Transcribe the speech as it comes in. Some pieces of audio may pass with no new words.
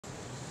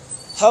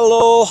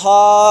Hello,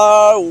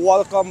 hi,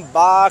 welcome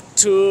back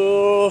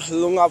to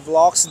Lunga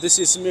Vlogs. This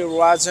is me,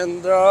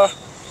 Rajendra.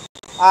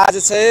 आज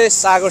चाहिँ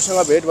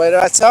सागरसँग भेट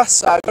भइरहेछ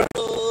सागर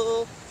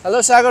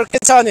हेलो सागर के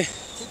छ अनि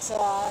ठिक छ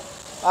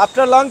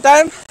after long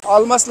time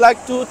almost like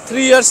 2-3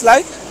 years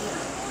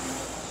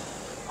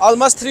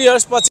almost 3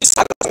 years पछि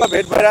सागरसँग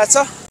भेट भइरहेछ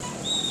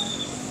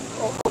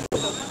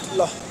ल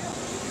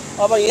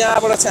अब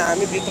यहाँबाट चाहिँ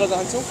हामी भित्र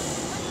जान्छौँ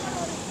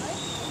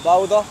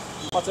बाउदा म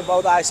चाहिँ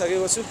बाउदा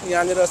आइसकेको छु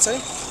यहाँनिर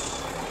चाहिँ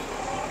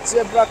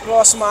जेब्रा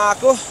क्रसमा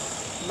आएको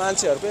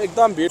मान्छेहरूको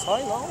एकदम भिड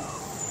छैन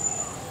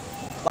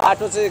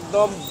बाटो चाहिँ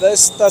एकदम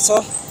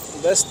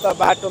व्यस्त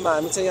बाटोमा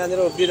हामी चाहिँ यहाँनिर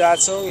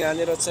उभिरहेछौँ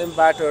यहाँनिर चाहिँ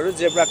बाटोहरू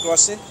जेब्रा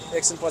क्रसिङ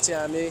एकछिनपछि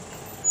हामी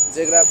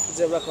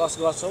जेब्रा क्रस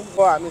गर्छौँ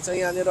हामी चाहिँ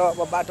यहाँनिर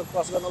अब बाटो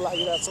क्रस गर्न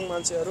लागिरहेछौँ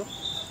मान्छेहरू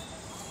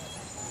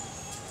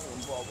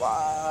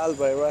बवाल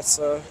भइरहेछ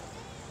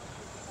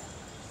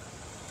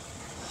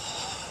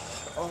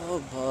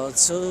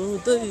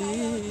बजाउँदै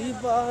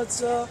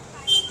बाजा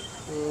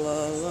ला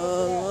ला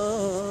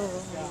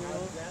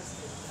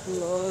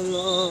ला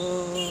ला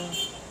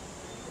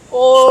ओ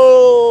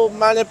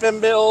माने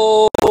पेम्बे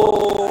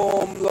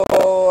ओम ल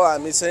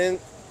हामी चाहिँ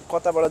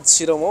कताबाट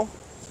छिरौँ हौ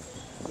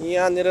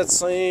यहाँनिर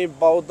चाहिँ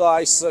बौद्ध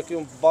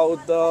आइसक्यौँ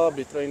बौद्ध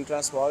भित्र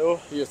इन्ट्रान्स भयो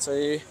यो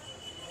चाहिँ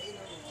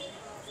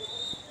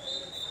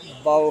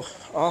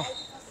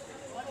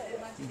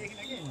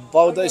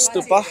बौद्ध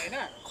स्तूप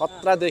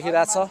खतरा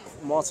देखिरहेछ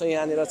म चाहिँ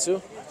यहाँनिर छु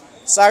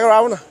सागर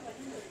आऊ न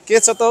के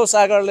छ त हौ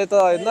सागरले त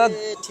होइन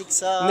ठिक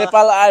छ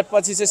नेपाल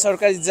आएपछि चाहिँ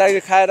सरकारी जागिर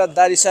खाएर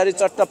दारी सारी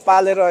चट्ट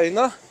पालेर होइन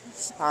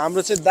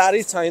हाम्रो चाहिँ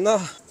दारी छैन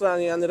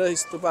यहाँनिर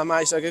स्तूपमा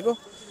आइसकेको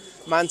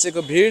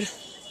मान्छेको भिड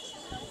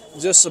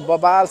जस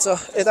बबाल छ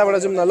यताबाट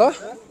जाउँ न ल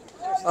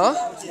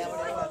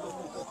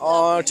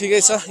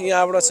ठिकै छ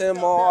यहाँबाट चाहिँ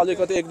म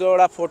अलिकति एक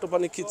दुईवटा फोटो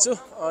पनि खिच्छु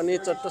अनि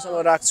चट्टसँग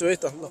राख्छु है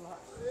त ल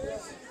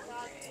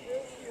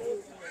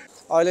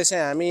अहिले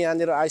चाहिँ हामी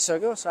यहाँनिर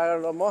आइसक्यो सागर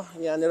र म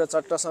यहाँनिर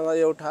चट्टसँग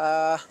एउटा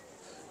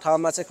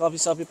ठाउँमा चाहिँ कफी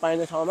सफी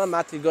पाइने ठाउँमा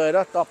माथि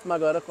गएर टपमा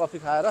गएर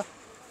कफी खाएर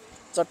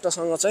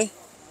चट्टसँग चाहिँ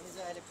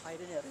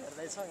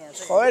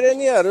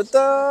खैरेनीहरू त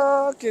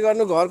के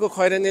गर्नु घरको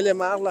खैरेनीले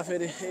मार्ला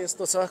फेरि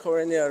यस्तो छ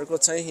खैरेनीहरूको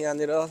चाहिँ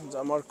यहाँनिर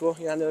जमर्को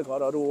यहाँनिर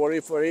घरहरू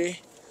वरिपरि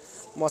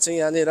म चाहिँ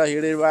यहाँनिर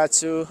हिँडिरहेको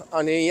छु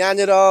अनि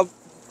यहाँनिर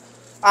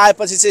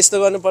आएपछि चाहिँ यस्तो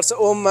गर्नुपर्छ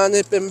ओम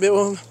माने पेम्बे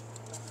ओम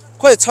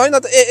खोइ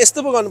छैन त यस्तो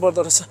पो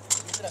गर्नुपर्दो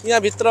रहेछ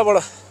यहाँ भित्रबाट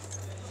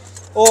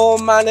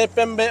ओम माने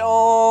पेम्बे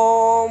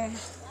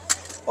ओम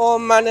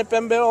ओम माने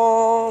पेम्बे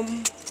ओम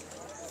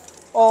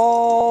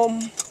ओम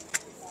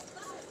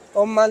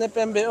ओम माने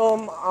पेम्बे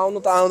ओम आउनु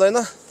त आउँदैन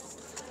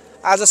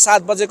आज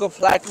 7 बजेको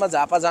फ्लाइटमा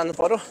झापा जानु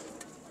पर्यो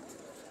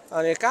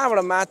अनि कहाँबाट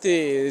माथि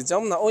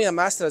जाउँ न ओ यहाँ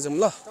मास्तिर जाउँ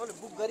ल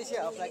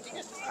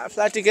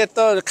फ्लाइट टिकट त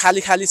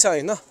खाली छ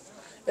होइन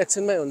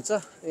एकछिनमै हुन्छ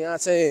यहाँ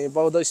चाहिँ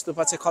बौद्ध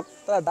स्तूपा चाहिँ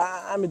खतरा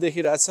दामी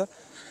देखिरहेछ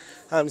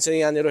हामी चाहिँ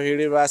यहाँनिर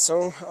हिँडिरहेको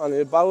छौँ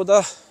अनि बौद्ध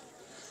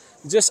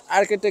जस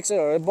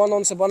आर्किटेक्चरहरू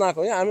बनाउनु चाहिँ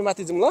बनाएको हो हामी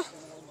माथि जाउँ ल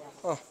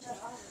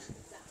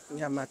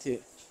यहाँ माथि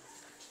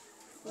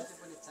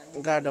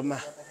गार्डनमा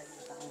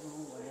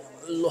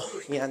ल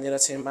यहाँनिर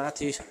चाहिँ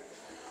माथि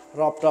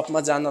रपटपमा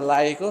जान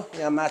लागेको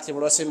यहाँ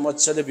माथिबाट चाहिँ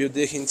मजाले भ्यू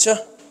देखिन्छ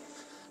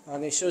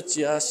अनि यसो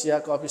चिया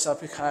कफी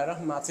सफी खाएर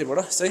माथिबाट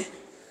चाहिँ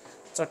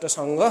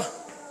चट्टसँग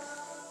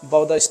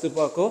बौद्ध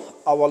स्तूपको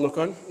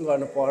अवलोकन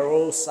गर्नु पर्यो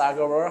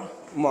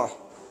सागरबाट म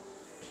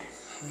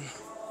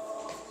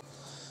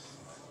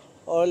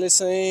अहिले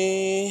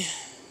चाहिँ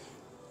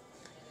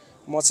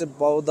म चाहिँ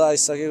बौद्ध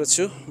आइसकेको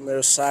छु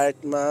मेरो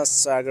साइडमा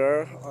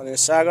सागर अनि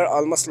सागर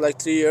अलमोस्ट लाइक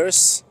 3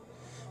 इयर्स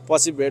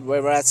पछि भेट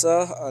भइरहेछ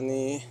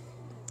अनि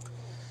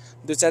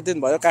 2-4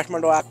 दिन भयो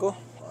काठमाडौँ आएको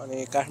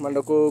अनि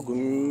काठमाडौँको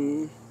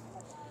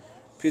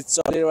घुमफिर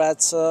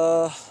चलिरहेछ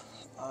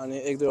अनि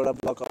 1-2वटा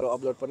ब्लगहरू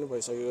अपलोड पनि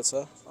भइसकेको छ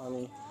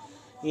अनि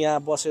यहाँ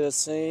बसेर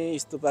चाहिँ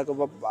स्तूपको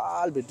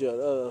बबाल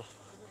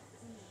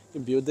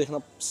भ्यू देख्न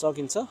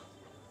सकिन्छ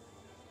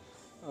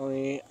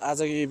अनि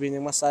आजको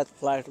इभिनिङमा सायद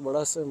फ्लाइटबाट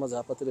चाहिँ म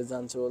झापातिर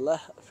जान्छु होला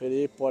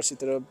फेरि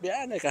पर्सितिर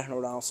बिहानै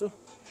काठमाडौँ आउँछु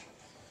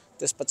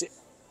त्यसपछि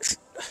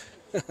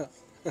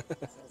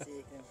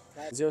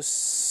जस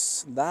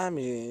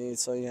दामी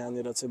छ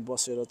यहाँनिर चाहिँ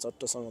बसेर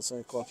चट्टसँग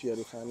चाहिँ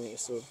कफीहरू खाने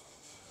यसो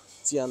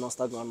चिया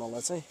नास्ता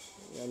गर्नलाई चाहिँ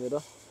यहाँनिर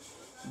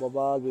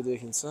बबाल भ्यू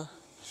देखिन्छ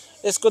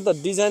यसको त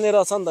डिजाइनै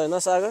रहेछ नि त होइन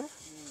सागर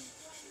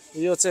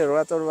यो चाहिँ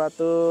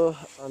रातो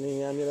अनि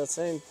यहाँनिर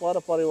चाहिँ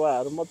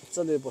परिवारहरू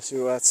मजाले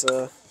बसिरहेको छ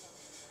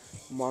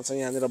म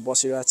चाहिँ यहाँनिर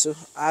बसिरहेको छु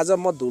आज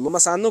म धुलोमा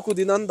सानो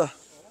कुदिनँ नि त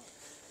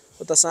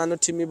उता सानो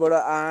ठिमीबाट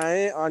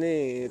आएँ अनि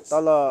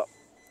तल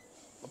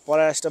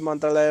परराष्ट्र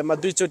मन्त्रालयमा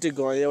 2 चोटि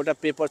गएँ एउटा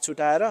पेपर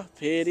छुटाएर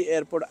फेरि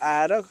एयरपोर्ट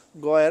आएर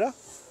गएर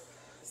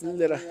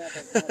लिएर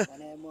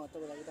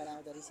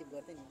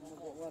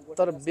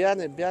तर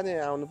बिहानै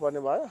आउनुपर्ने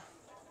भयो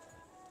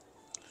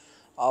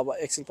अब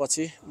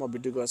एकछिनपछि म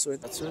भिडियो गर्छु है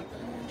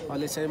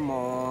अहिले चाहिँ म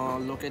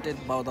लोकेटेड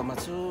बौद्धमा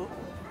छु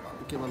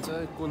के भन्छ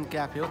कुन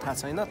क्याफे हो थाहा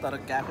छैन तर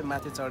क्याफे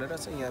माथि चढेर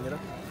चाहिँ यहाँनिर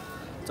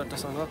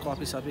चट्टसँग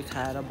कफी सफी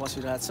खाएर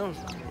बसिरहेछौँ।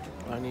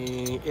 अनि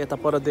यता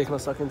पर देख्न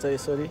सकिन्छ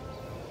यसरी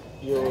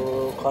यो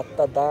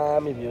खत्ता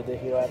दामी भ्यू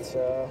देखिरहेको छ।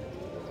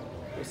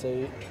 यसै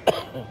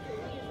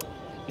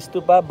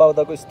स्तूपा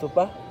बौद्धको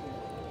स्तूपा।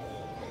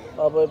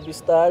 अब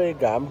बिस्तारै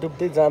घाम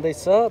डुब्दै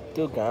जाँदैछ।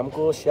 त्यो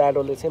घामको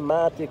स्याडोले चाहिँ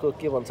माथिको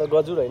के भन्छ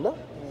गजुर होइन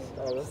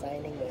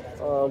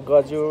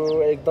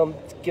गजुर एकदम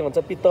के भन्छ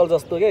पित्तल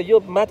जस्तो क्या। यो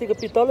माथिको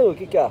पित्तलै हो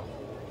कि क्या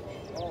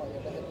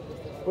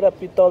पुरा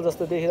पित्तल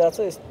जस्तो देखिरहेछ।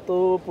 यस्तो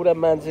पुरा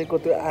मान्छेको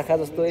त्यो आँखा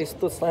जस्तो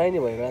यस्तो साइनी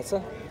भइरहेछ।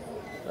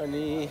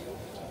 अनि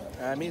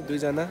हामी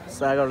दुईजना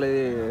सागरले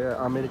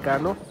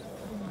अमेरिकानो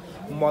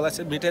मलाई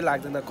चाहिँ मिठै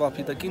लाग्दैन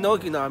कफी त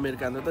किन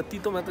अमेरिकानो त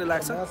तितो मात्रै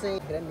लाग्छ।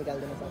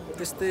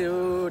 त्यस्तै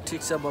हो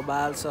ठिक छ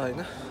बबाल छ होइन।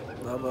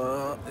 अब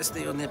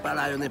यस्तै हो नेपाल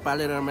आयो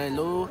नेपालै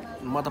रमाइलो।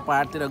 म त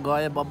पहाडतिर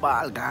गएँ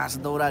बबाल घाँस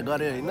दौरा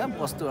गरेँ होइन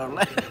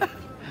वस्तुहरूलाई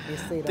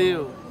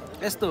त्यो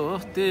यस्तो हो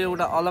त्यो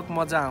एउटा अलग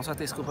मजा आउँछ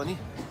त्यसको पनि।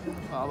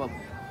 अब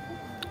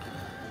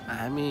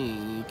हामी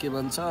के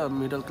भन्छ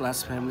मिडल क्लास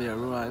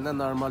फ्यामिलीहरू होइन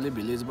नर्मली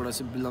भिलेजबाट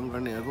चाहिँ बिलङ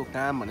गर्नेहरूको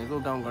काम भनेको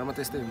गाउँघरमा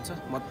त्यस्तै हुन्छ।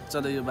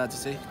 मजाले यो बाजे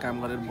चाहिँ काम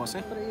गरेर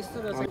बसेँ।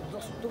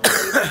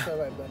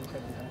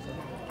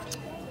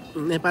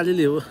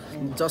 नेपालीले हो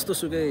जस्तो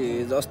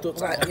सुकै जस्तो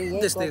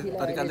त्यस्तै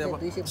तरिकाले अब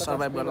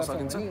सर्भाइभ गर्न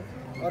सकिन्छ।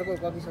 अर्को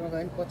कफीसँग गयो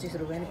भने 25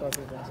 रुपैयाँ नि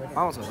कफी पाउँछ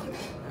आउँछ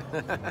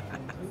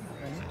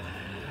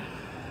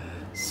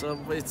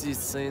सबै चिज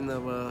चाहिँ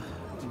अब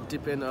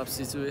डिपेन्ड अफ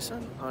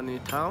सिचुएसन अनि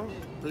ठाउँ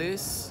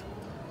प्लेस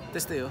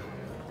त्यस्तै हो।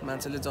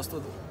 मान्छेले जस्तो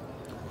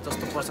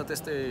पर्छ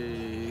त्यस्तै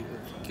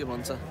के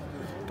भन्छ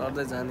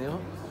टर्दै जाने हो।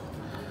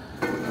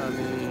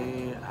 अनि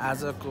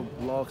आजको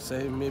ब्लग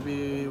चाहिँ maybe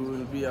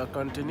will be a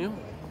continue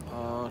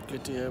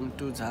KTM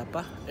to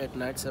Jhapa at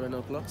night 7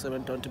 o'clock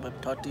 7:25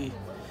 30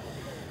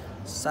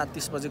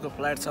 7:30 बजेको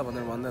फ्लाइट छ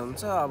भनेर भन्दै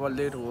हुन्छ। अब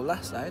लेट होला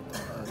सायद।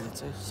 अनि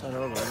चाहिँ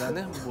सरल भएर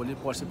जाने भोलि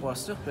पर्सि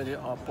पस्छु फेरि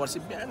पर्सि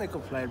बिहानैको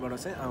फ्लाइटबाट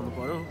चाहिँ आउनु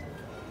पऱ्यो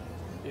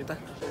यता।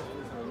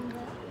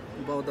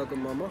 बौद्धको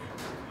मोमो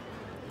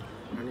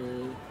अनि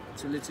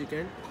चिल्ली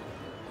चिकन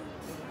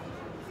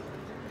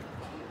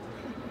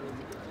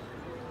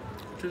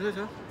ठिकै छ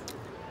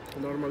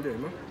नर्मली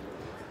होइन।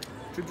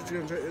 चिल्ली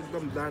चिकन चाहिँ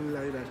एकदम दामी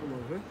लागिरहेको छ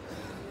मलाई चाहिँ।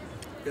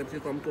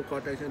 क्याप्सिकमको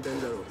कटाइ चाहिँ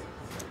डेन्जर हो।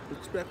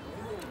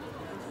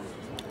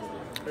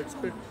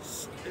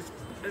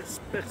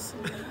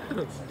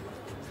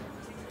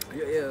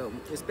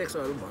 यो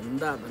स्पेक्सहरू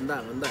भन्दा होइन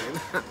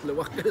आफूले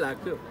वाक्कै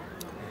लाग्थ्यो।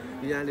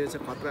 यहाँनिर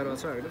चाहिँ खतरा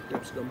रहेछ होइन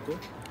क्याप्सिकमको।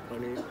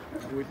 अनि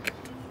विथ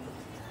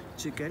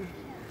चिकन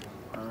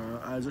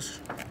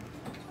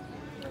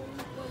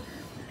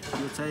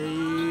यो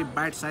चाहिँ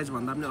बाइट साइज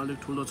भन्दा पनि अलिक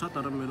ठुलो छ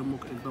तर मेरो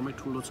मुख एकदमै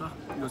ठुलो छ।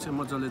 यो चाहिँ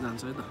मजाले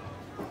जान्छ है त।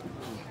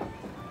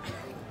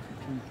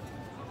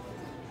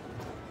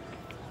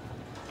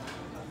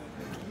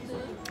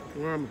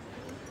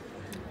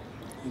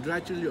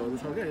 ड्राई चिल्लीहरू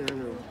छ क्या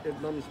यहाँनिर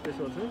एकदम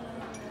स्पेसल छ।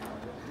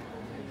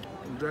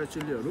 ड्राई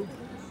चिल्लीहरू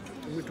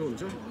मिठो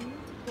हुन्छ।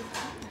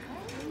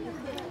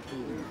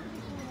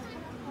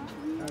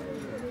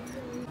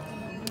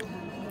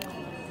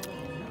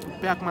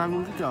 प्याक माग्नु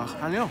कि क्या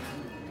खाने हो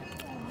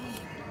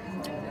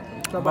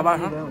बाबा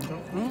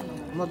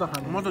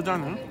म त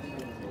जानु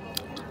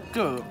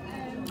के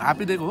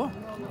ह्याप्पी दिएको हो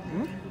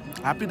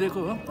ह्याप्पी दिएको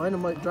हो होइन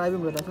म ड्राइभिङ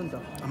गरिरहेको छु नि त।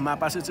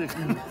 मापासे चाहिँ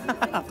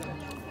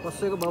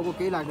कसैको भाउको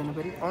केही लाग्दैन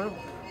फेरि।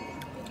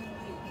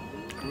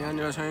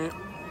 यहाँनिर चाहिँ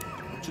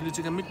चिल्ली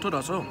चिकन मिठो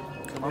रहेछ हौ।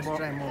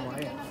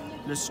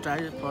 Let's try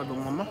for the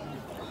momo.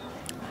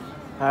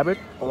 Have it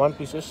 1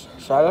 pieces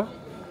सागर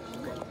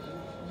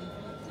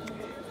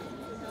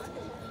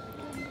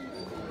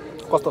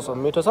कस्तो छ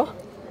मिठो छ?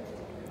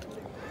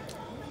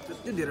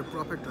 त्यति धेरै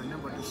परफेक्ट होइन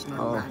बट इट्स नट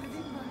ब्याड।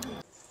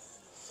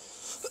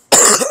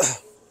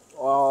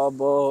 अब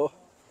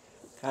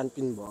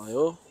खानपिन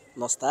भयो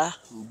नास्ता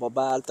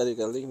बबाल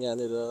तरिकाले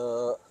यहाँनिर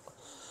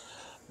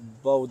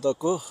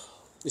बौद्धको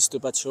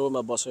स्तूपा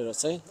छेउमा बसेर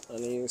चाहिँ।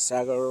 अनि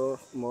सागर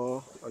म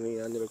अनि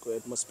यहाँनिरको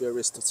एटमोस्फियर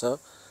यस्तो छ।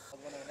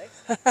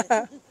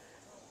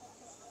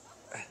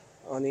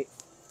 अनि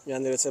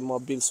यहाँनिर चाहिँ म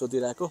बिल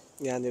सोधिरहेको।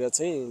 यहाँनिर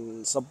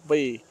चाहिँ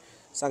सबै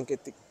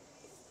साङ्केतिक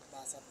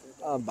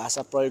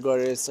भाषा प्रयोग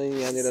गरेर चाहिँ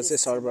यहाँनिर चाहिँ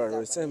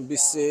सर्भरहरू चाहिँ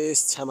विशेष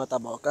क्षमता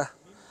भएका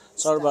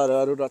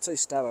सर्भरहरू रहेछ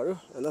स्टाफहरू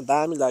होइन।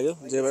 दामी लाग्यो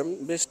जे भए पनि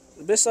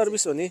बेस्ट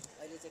सर्भिस हो नि।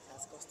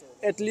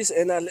 एटलिस्ट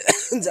यिनीहरूले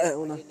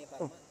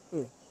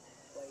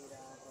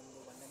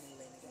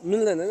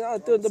मिल्दैन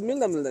त्यो त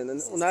मिल्दैन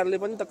उनीहरूले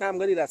पनि त काम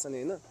गरिरहेछ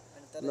नि होइन।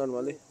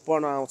 नर्मली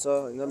पढ्न आउँछ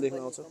होइन लेख्न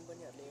आउँछ।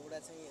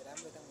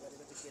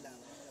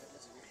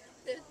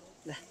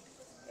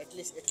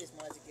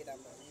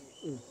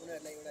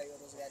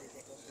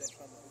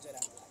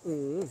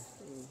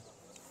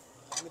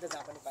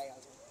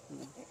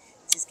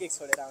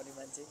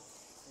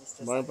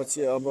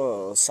 भनेपछि अब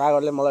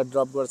सागरले मलाई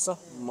ड्रप गर्छ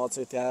म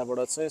चाहिँ त्यहाँबाट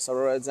चाहिँ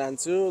सरर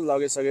जान्छु।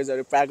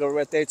 लगेजहरू प्याक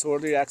गरेर त्यही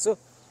छोडिदिइरहेको छु।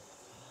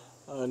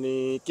 अनि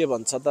के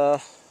भन्छ त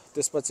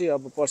त्यसपछि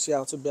अब पर्सि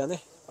आउँछु बिहानै।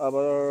 अब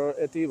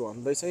यति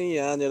भन्दै चाहिँ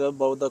यहाँनिर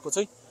बौद्धको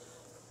चाहिँ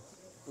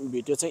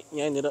भिडियो चाहिँ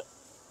यहाँनिर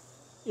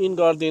इन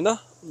गर्दिनँ।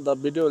 The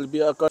video will be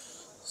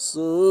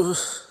So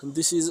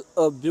this is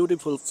a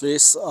beautiful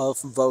place of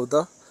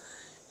baudha.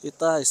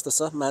 यता यस्तो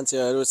छ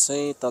मान्छेहरू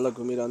चाहिँ तल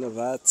घुमिरहनु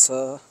भएको छ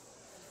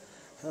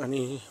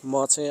अनि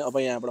म चाहिँ अब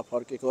यहाँबाट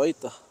फर्केको है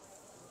त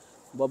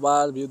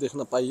बबाल भ्यू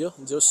देख्न पाइयो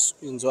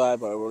जस्ट इन्जोय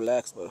भयो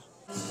रिल्याक्स भयो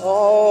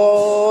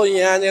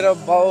यहाँनिर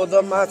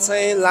बौद्धमा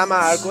चाहिँ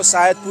लामाहरूको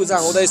सायद पूजा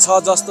हुँदैछ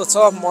जस्तो छ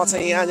म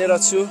चाहिँ यहाँनिर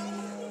छु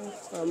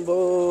अब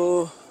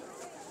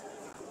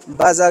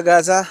बाजा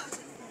गाजा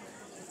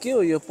के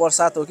हो यो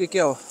प्रसाद हो कि के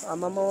हो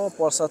आमामा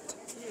प्रसाद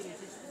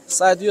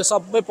सायद यो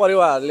सबै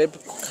परिवारहरूले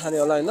खाने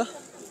होला हैन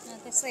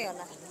त्यसै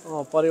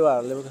होला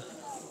परिवारहरूले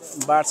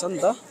बाँड्छ नि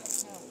त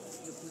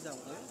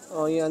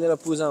यहाँनिर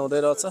पूजा हुँदै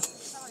रहेछ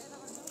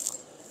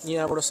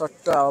यहाँबाट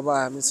सट्ट अब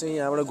हामी चाहिँ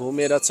यहाँबाट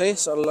घुमेर चाहिँ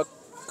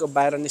सल्लक्क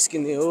बाहिर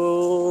निस्किने हो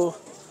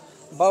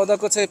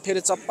बौद्धको चाहिँ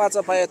फेरि चप्पा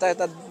चप्पा यता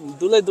यता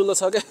दुलै दुलो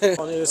छ क्या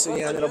अनि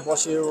यहाँनिर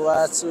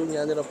बसिरहेको छु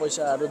यहाँनिर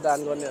पैसाहरू दान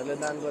गर्नेहरूले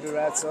दान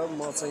गरिरहेछ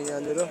म चाहिँ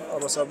यहाँनिर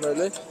अब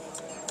सबैले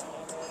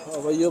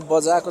अब यो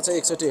बजाएको चाहिँ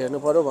एकचोटि हेर्नु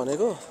पर्यो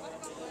भनेको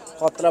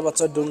खतरा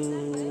बच्चा डुङ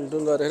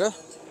डुङ गरेर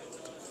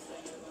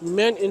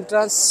मेन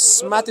इन्ट्रान्स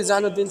माथि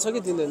जानु दिन्छ कि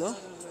दिँदैन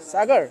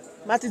सागर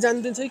माथि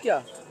जानु दिन्छ कि क्या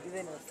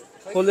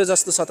खोले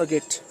जस्तो छ त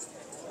गेट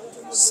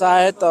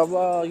सायद अब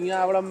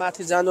यहाँबाट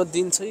माथि जानु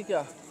दिन्छ कि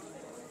क्या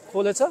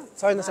खोलेछ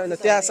छैन छैन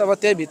त्यहाँ अब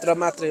त्यही भित्र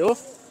मात्रै हो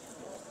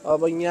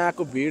अब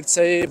यहाँको भिड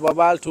चाहिँ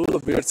बबाल ठुलो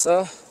भिड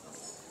छ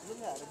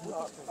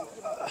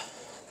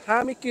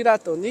हामी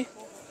किरात हो नि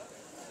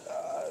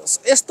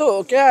यस्तो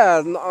हो क्या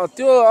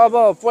त्यो अब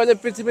पहिले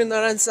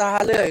पृथ्वीनारायण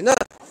शाहले हैन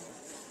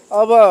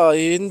अब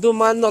हिन्दू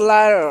मान्न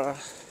लाएर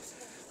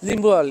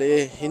लिम्बूहरूले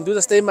हिन्दू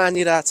जस्तै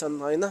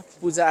मानिरहेछन् हैन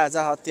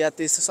पूजाआजा हत्या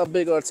त्यस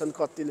सबै गर्छन्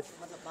कतिले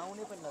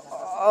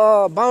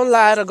बाहुन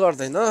लाएर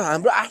गर्दैन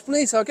हाम्रो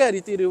आफ्नै छ क्या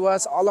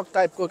रीतिरिवाज अलग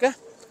टाइपको क्या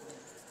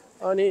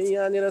अनि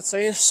यहाँनिर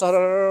चाहिँ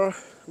सरर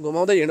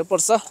घुमाउँदै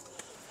हिँड्नुपर्छ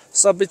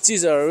सबै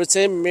चिजहरू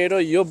चाहिँ मेरो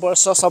यो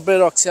वर्ष सबै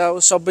रक्षा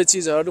होस् सबै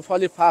चिजहरू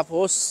फलिफाप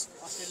होस्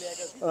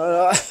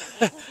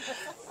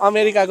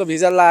अमेरिकाको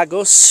भिजा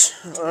लागोस्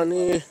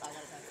अनि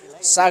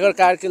सागर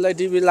कार्कीलाई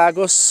डिबी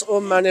लागोस्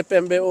ओम माने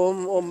पेम्बे ओम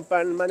ओम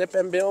माने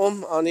पेम्बे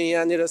ओम अनि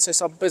यहाँनिर चाहिँ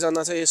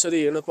सबैजना चाहिँ यसरी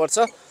हिँड्नुपर्छ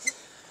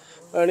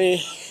अनि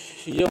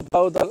यो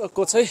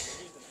बौद्धको चाहिँ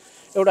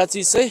एउटा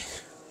चिज चाहिँ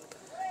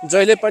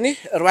जहिले पनि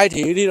राइट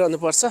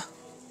हिँडिरहनुपर्छ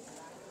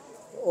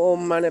ओम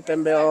माने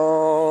पेम्बे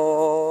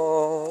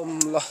ओम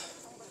ल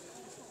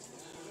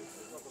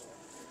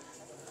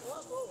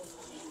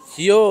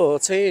यो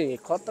चाहिँ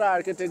खतरा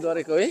आर्किटेक्ट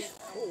गरेको है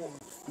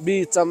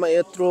बिचमा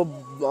यत्रो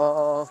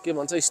के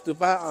भन्छ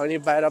स्तूपा अनि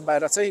बाहिर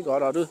बाहिर चाहिँ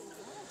घरहरू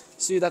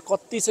सिधा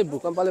कति चाहिँ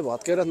भूकम्पले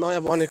भत्केर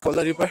नयाँ बनेको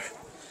होला रिपेयर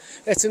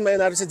एकछिनमा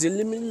यिनीहरू चाहिँ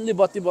झिल्लिमिल्ली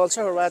बत्ती बल्छ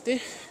राति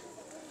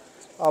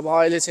अब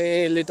अहिले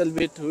चाहिँ little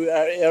beet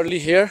early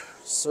here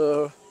so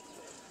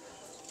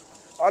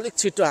अलिक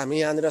छिटो हामी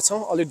यहाँनिर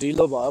छौँ अलिक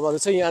ढिलो भयो भने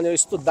चाहिँ यहाँनिर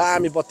यस्तो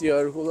दामी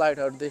बत्तीहरूको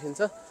लाइटहरू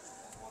देखिन्छ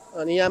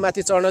अनि यहाँ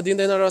माथि चढ्न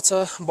दिँदैन रहेछ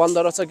बन्द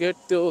रहेछ गेट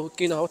त्यो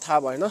किन हो थाहा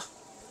भएन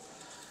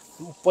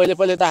पहिले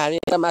पहिले त हामी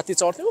यहाँ माथि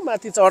चढ्थ्यौँ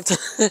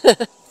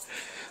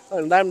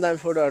अनि दामी दामी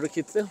फोटोहरू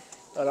खिच्थ्यौँ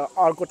तर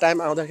अर्को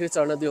टाइम आउँदाखेरि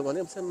चढ्न दियो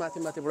भने माथि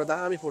माथिबाट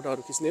दामी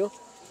फोटोहरू खिच्ने हो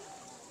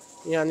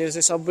यहाँनिर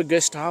चाहिँ सबै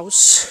गेस्ट हाउस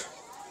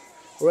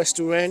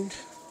रेस्टुरेन्ट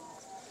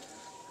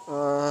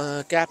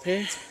क्याफे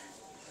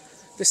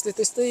त्यस्तै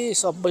त्यस्तै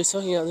सबै छ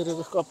यहाँनिर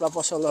कपडा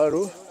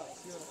पसलहरू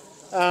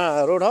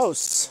रोड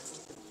हाउस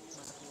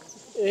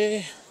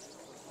ए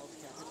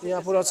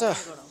यहाँ पुरा छ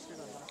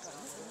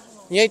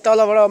यही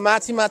तलबाट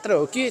माथि मात्र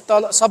हो कि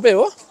तल सबै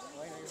हो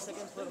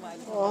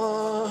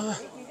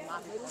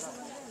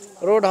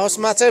रोड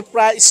हाउसमा चाहिँ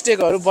प्राय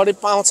स्टेकहरू बढी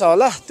पाउँछ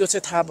होला त्यो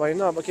चाहिँ थाहा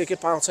भएन अब के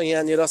पाउँछ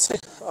यहाँनिर चाहिँ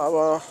अब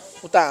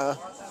उता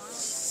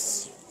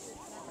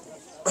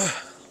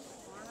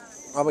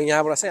अब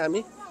यहाँबाट चाहिँ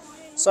हामी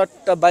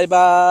सट्ट बाई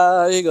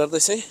बाई गर्दै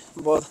चाहिँ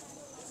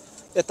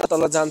यता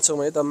तल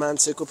जान्छौँ है त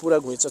मान्छेको पुरा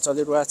घुइँचो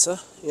चलिरहेको छ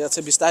यहाँ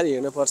चाहिँ बिस्तारै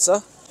हिँड्नुपर्छ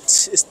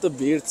यस्तो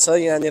भिड छ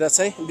यहाँनिर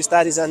चाहिँ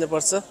बिस्तारै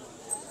जानुपर्छ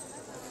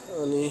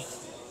अनि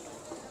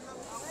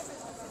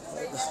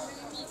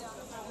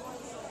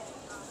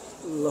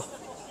ल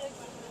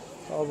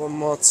अब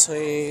म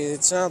चाहिँ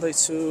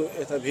जाँदैछु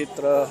यता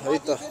भित्र है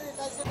त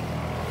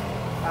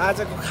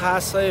आजको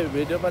खास चाहिँ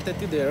भिडियोमा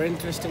त्यति धेरै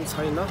इन्ट्रेस्टिङ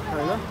छैन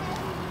हैन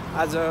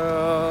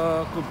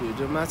आजको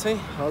भिडियोमा चाहिँ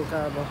हल्का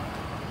अब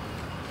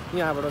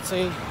यहाँबाट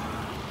चाहिँ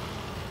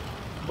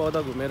बौद्ध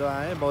घुमेर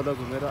आएँ बौद्ध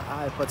घुमेर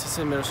आएपछि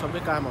चाहिँ मेरो सबै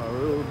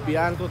कामहरू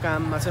बिहानको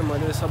काममा चाहिँ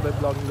मैले सबै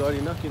ब्लगिङ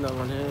गरिनँ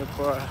किनभने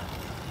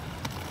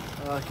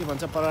के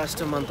भन्छ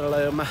परराष्ट्र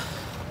मन्त्रालयमा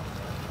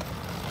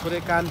थोरै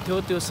काम थियो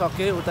त्यो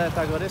सकेँ उता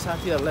यता गरेँ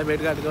साथीहरूलाई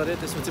भेटघाट गरेँ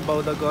त्यसपछि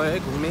बौद्ध गएँ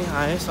घुमेँ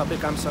आएँ सबै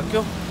काम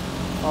सक्यो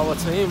अब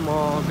चाहिँ म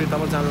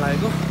वृन्दावन जान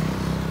लागेको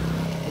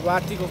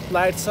गुवाहाटीको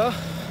फ्लाइट छ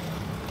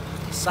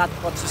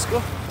 7:25 को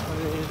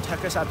अनि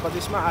ठ्याक्कै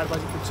 7:25 मा 8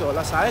 बजी पुग्छु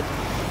होला सायद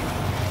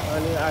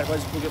अनि 8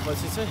 बजी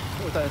पुगेपछि चाहिँ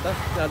उता यता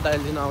त्यहाँ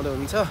दाइल दिन आउँदै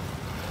हुन्छ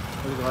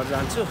अनि घर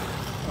जान्छु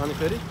अनि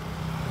फेरि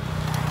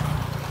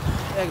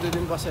 1-2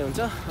 दिन बसे हुन्छ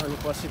अनि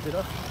पर्सितिर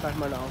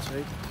काठमाडौँ आउँछु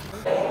है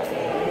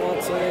म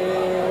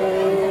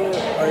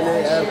चाहिँ अहिले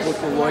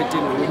एयरपोर्टको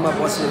वेटिङ रुममा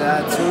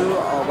बसिरहेको छु।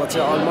 अब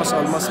चाहिँ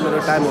अलमोस्ट मेरो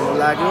टाइम हुन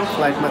लाग्यो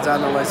फ्लाइटमा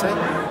जानलाई चाहिँ।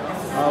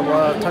 अब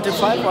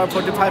 35 or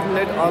 45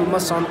 मिनट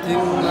अलमोस्ट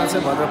समथिङमा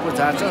चाहिँ भद्रपुर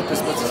जान्छ।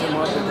 त्यसपछि चाहिँ म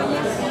भेट्न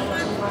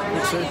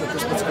पुग्छु।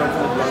 त्यसपछि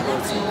कन्फर्म भ्लग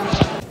गर्छु।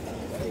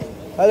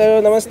 हेलो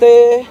नमस्ते,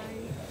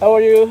 how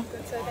are you?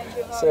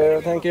 So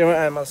thank you,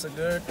 I'm also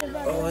good.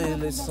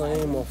 अहिले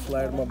चाहिँ म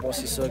फ्लाइटमा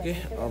बसिसकेँ।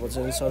 अब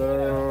चाहिँ सर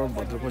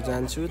भद्रपुर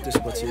जान्छु।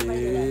 त्यसपछि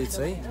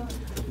चाहिँ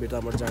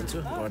बिटामोड जान्छु,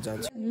 घर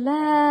जान्छु।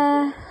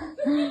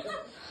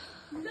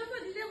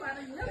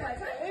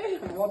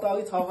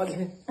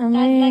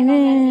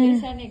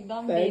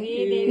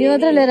 यो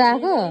मात्र लिएर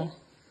आएको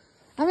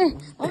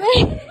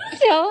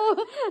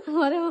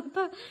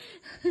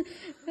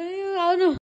आउनु